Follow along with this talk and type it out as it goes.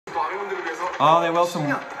Oh, they wrote some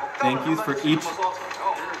thank yous for each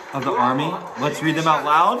of the army. Let's read them out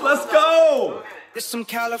loud. Let's go! There's some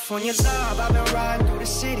California love. I've been riding through the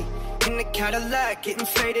city in the Cadillac, getting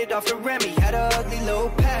faded off the Remy. Had a ugly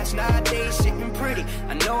little past, nowadays sitting pretty.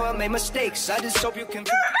 I know I made mistakes, I just hope you can.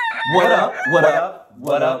 What up, what up,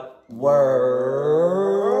 what up, world?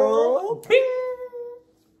 Bing!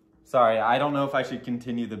 Sorry, I don't know if I should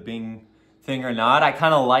continue the bing thing or not. I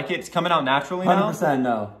kind of like it. It's coming out naturally now. 100%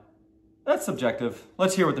 no. That's subjective.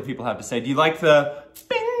 Let's hear what the people have to say. Do you like the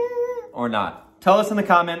bing or not? Tell us in the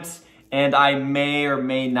comments, and I may or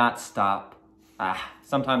may not stop.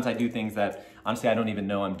 Sometimes I do things that, honestly, I don't even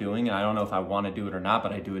know I'm doing, and I don't know if I want to do it or not,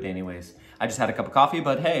 but I do it anyways. I just had a cup of coffee,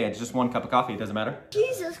 but hey, it's just one cup of coffee. It doesn't matter.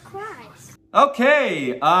 Jesus Christ.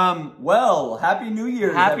 Okay, well, Happy New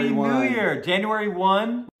Year, Happy everyone. New Year, January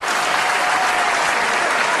 1.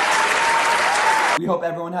 We hope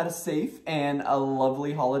everyone had a safe and a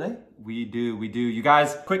lovely holiday. We do. You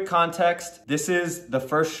guys, quick context. This is the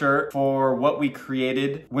first shirt for what we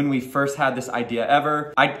created when we first had this idea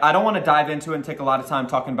ever. I don't want to dive into it and take a lot of time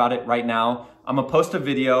talking about it right now. I'm gonna post a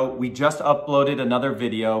video. We just uploaded another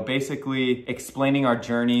video basically explaining our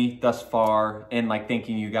journey thus far and like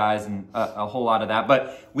thanking you guys and a whole lot of that.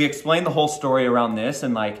 But we explained the whole story around this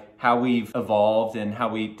and like how we've evolved and how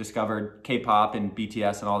we discovered K-pop and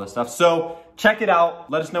BTS and all this stuff. So check it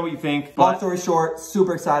out. Let us know what you think. Long story short,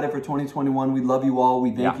 super excited for 2021. We love you all.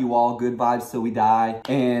 We thank you all. Good vibes till we die.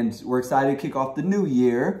 And we're excited to kick off the new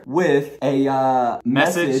year with a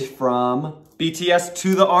message from BTS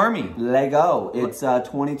to the army. Lego. It's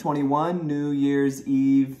 2021 New Year's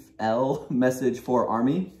Eve message for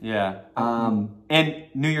army. Yeah. And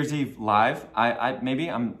New Year's Eve live.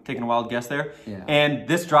 I'm taking a wild guess there. Yeah. And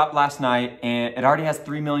this dropped last night and it already has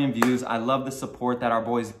 3 million views. I love the support that our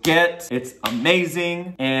boys get. It's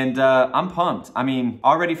amazing. And I'm pumped. I mean,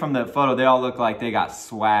 already from the photo, they all look like they got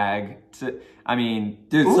swag. I mean,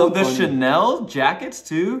 dude, so the Chanel jackets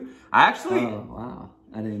too. I actually, oh, wow.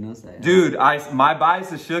 I didn't notice that. Dude, my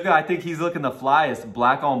bias is Suga. I think he's looking the flyest.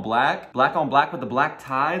 Black on black. Black on black with the black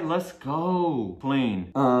tie. Let's go.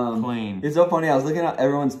 Clean. Clean. It's so funny. I was looking at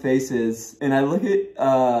everyone's faces and I look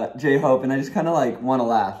at J-Hope and I just kind of like want to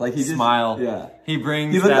laugh. Like he just smile. Yeah. He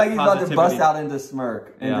brings He looks like he's positivity. about to bust out into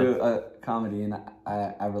smirk, into a comedy, and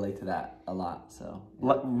I relate to that a lot, so.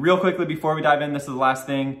 Yeah. Real quickly before we dive in, this is the last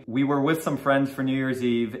thing. We were with some friends for New Year's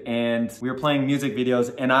Eve and we were playing music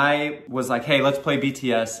videos and I was like, hey, let's play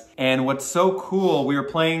BTS. And what's so cool,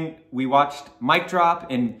 we watched Mic Drop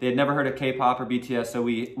and they had never heard of K-pop or BTS, so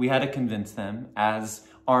we had to convince them, as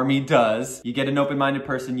Army does. You get an open-minded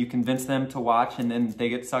person, you convince them to watch and then they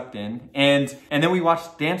get sucked in. And then we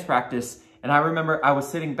watched dance practice. And I remember I was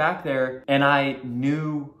sitting back there and I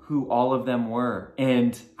knew who all of them were.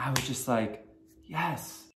 And I was just like,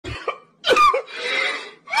 yes.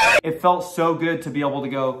 It felt so good to be able to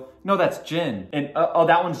go, no, that's Jin. And oh,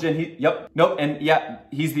 that one's Jin. Yep. Nope. And yeah,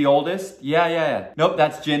 he's the oldest. Yeah. Nope,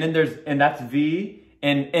 that's Jin. And that's V.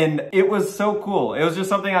 And it was so cool. It was just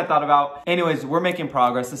something I thought about. Anyways, we're making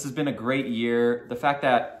progress. This has been a great year. The fact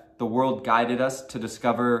that the world guided us to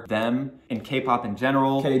discover them and K-pop in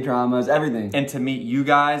general. K-dramas, everything. And to meet you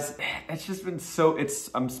guys. It's just been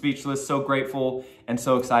I'm speechless, so grateful, and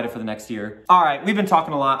so excited for the next year. All right, we've been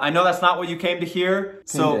talking a lot. I know that's not what you came to hear.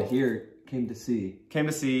 Came to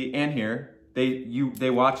see and hear.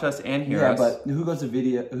 They watch us and hear us. Yeah, but who goes to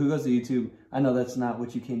YouTube? I know that's not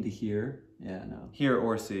what you came to hear. Yeah, no. Hear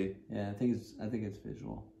or see. Yeah, I think it's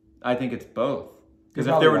visual. I think it's both. Because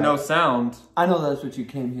if there were no sound... I know that's what you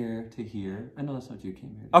came here to hear. I know that's what you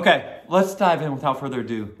came here to Okay, let's dive in without further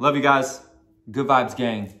ado. Love you guys. Good vibes,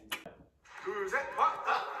 gang. 이제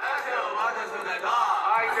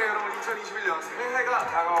여러분 2021년 새해가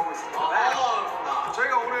다가오고 있습니다.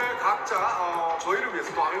 저희가 오늘 각자 저희를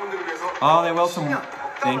위해서 또 아미분들을 위해서 Oh, they wrote some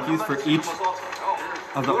thank yous for each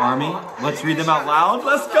of the army. Let's read them out loud.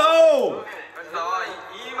 Let's go!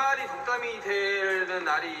 이 말이 덕담이 되는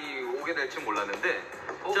날이 오게 될 줄 몰랐는데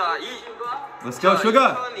자, Let's go,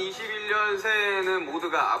 Suga! 2021년 새해는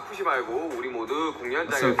모두가 아프지 말고 우리 모두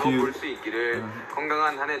공연장에서 볼 수 있기를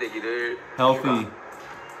건강한 한 해 되기를 Healthy.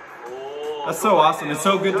 That's so awesome. It's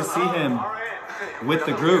so good to see him with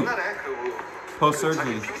the group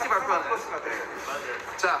post-surgery.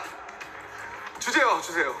 자,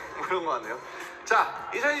 주세요. 그런 거 같네요. 자,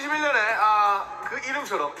 2021년에 그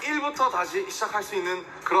이름처럼 1부터 다시 시작할 수 있는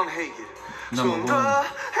그런 해이길. 좀 더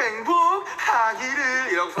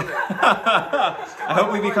행복하기를 이라고 써요. I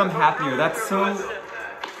hope we become happier. That's so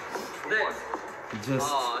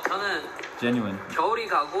just 저는 genuine. 겨울이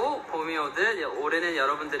가고 봄이 오듯 올해는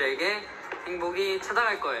여러분들에게 행복이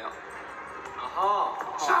찾아갈 거예요.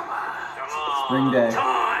 Bring day.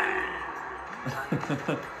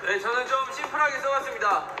 네, 저는 좀 심플하게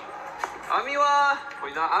써봤습니다. 아미와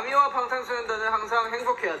방탄소년단은 항상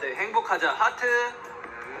행복해야 돼. 행복하자. 하트.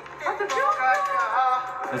 하트 뿅.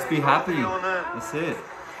 Let's be happy. That's it.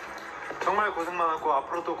 정말 고생 많았고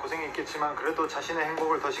앞으로도 고생이 있겠지만 그래도 자신의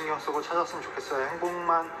행복을 더 신경 쓰고 찾았으면 좋겠어요.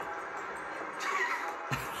 행복만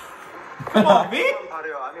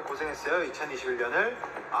바래요. 아미 고생했어요. 2021년을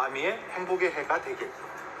아미의 행복의 해가 되길.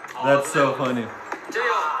 That's so funny.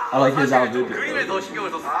 I like his outfit. 그림에 더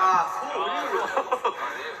신경을 썼어요.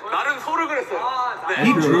 나름 소를 그렸어요.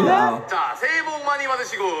 He drew that? 자, 새해 복 많이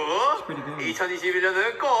받으시고 pretty good.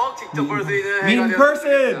 2021년은 꼭 직접 볼 수 있는 Meet 해가 in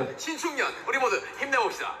person. 신축년 우리 모두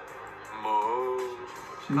힘내봅시다.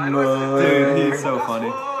 Dude, he's so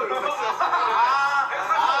funny.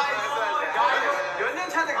 몇년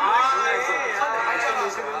차인데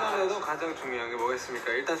 2021년에도 가장 중요한 게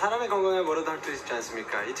뭐겠습니까? 일단 사람의 건강에 뭐라도 할 수 있지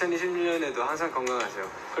않습니까? 2021년에도 항상 건강하세요.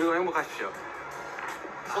 그리고 행복하십시오.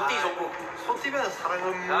 소띠 정보. 소띠면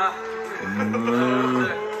사랑은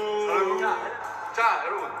자,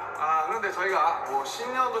 여러분. 그런데 저희가 뭐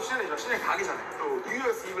신년도 신년이죠. 신년 가기 전에 또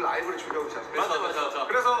뉴이어스 이브 라이브를 준비하고 있지 않습니까? 맞아.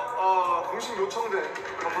 그래서 공식 요청된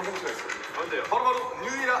그런 콘텐츠가 있어요. 뭔데요? 바로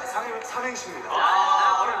뉴이라 삼행시입니다.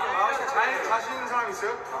 자신 있는 사람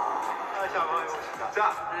있어요? 다시 한번 해봅시다.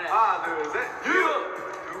 자, 하나, 둘, 셋.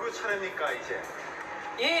 누구 차례입니까 이제?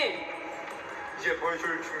 이제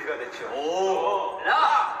보여줄 준비가 됐죠.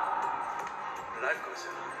 라이브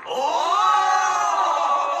거였어요.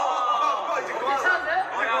 이제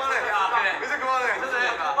그만해.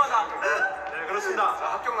 네 그렇습니다. 자,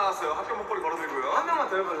 합격 나왔어요. 합격 목걸이 걸어드리고요. 한 명만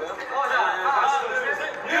더 해볼래요?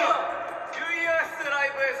 뉴이어스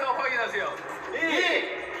라이브에서 확인하세요.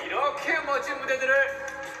 이렇게 멋진 무대들을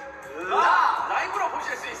라이브로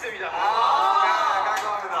보실 수 있습니다.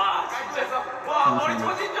 감사합니다. 진짜서 머리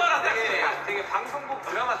터진 줄 알았네. 되게 방송국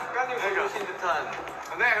드라마 작가님 보신 듯한.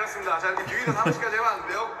 네, 그렇습니다. 자, 이렇게 뉴이라 3시까지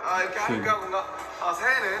해봤는데요. 이렇게 하니까 뭔가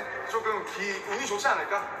새해는 조금 운이 좋지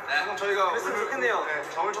않을까? 조금 저희가 그랬으면 좋겠네요.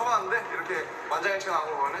 점을 쳐봤는데 이렇게 만장일치가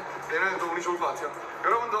나온 거 보면 내년에도 운이 좋을 것 같아요.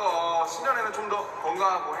 여러분도 신년에는 좀 더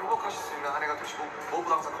건강하고 행복하실 수 있는 한 해가 되시고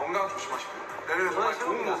무엇보다 항상 건강 조심하시고 내년에 정말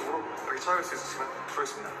좋은 모습으로 이렇게 찾아갈 수 있었으면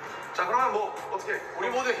좋겠습니다. 자, 그러면 뭐 어떻게 우리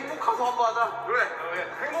모두 행복하고 한번 하자. 그래.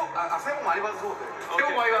 새해 복 많이 받으셔. 새해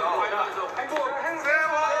복 많이 받으셔. 새해 복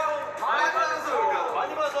많이 받으셔.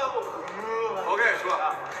 많이 봐서 하고. 오케이,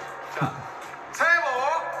 좋아. 자, 새해 복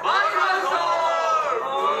많이 받으세요.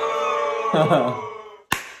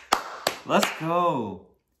 Let's go.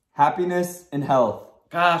 Happiness and health.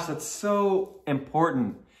 Gosh, that's so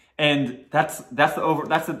important. And that's the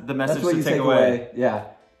message That's what to you take away. Yeah.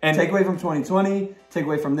 And take away from 2020, take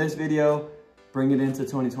away from this video, bring it into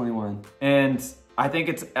 2021. And I think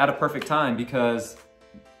it's at a perfect time because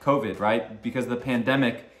COVID, right? Because of the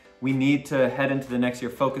pandemic, we need to head into the next year,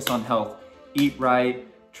 focus on health, eat right,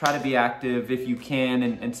 try to be active if you can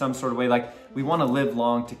in some sort of way. Like, we want to live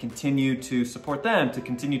long to continue to support them, to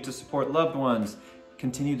continue to support loved ones,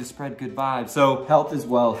 continue to spread good vibes. So health is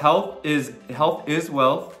wealth. Health is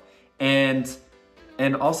wealth, and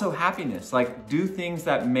also happiness. Like, do things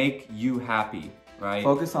that make you happy, right?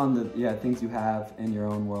 Focus on the things you have in your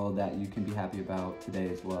own world that you can be happy about today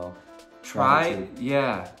as well.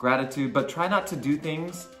 Gratitude, but try not to do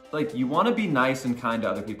things like you want to be nice and kind to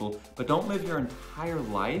other people, but don't live your entire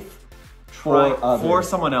life for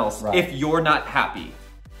someone else if you're not happy.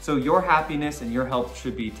 So your happiness and your health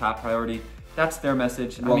should be top priority. That's their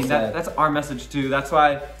message. Well, I mean, that's our message too. That's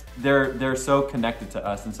why they're so connected to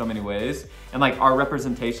us in so many ways. And like our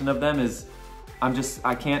representation of them is,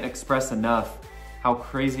 I can't express enough how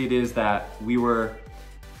crazy it is that we were,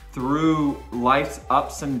 through life's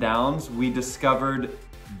ups and downs, we discovered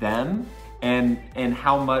them and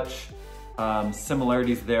how much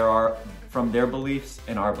similarities there are from their beliefs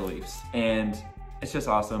and our beliefs. And it's just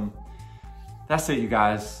awesome. That's it, you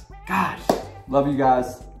guys. Gosh. Love you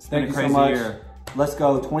guys. Thank you so much. Year. Let's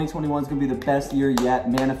go. 2021 is going to be the best year yet.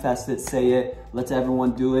 Manifest it, say it. Let's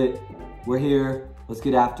everyone do it. We're here. Let's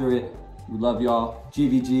get after it. We love y'all.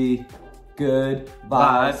 GVG. Good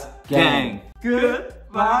vibes gang. Good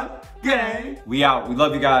vibe gang. We out. We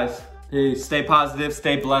love you guys. Peace. Stay positive,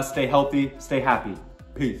 stay blessed, stay healthy, stay happy.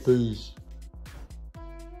 Peace. Peace.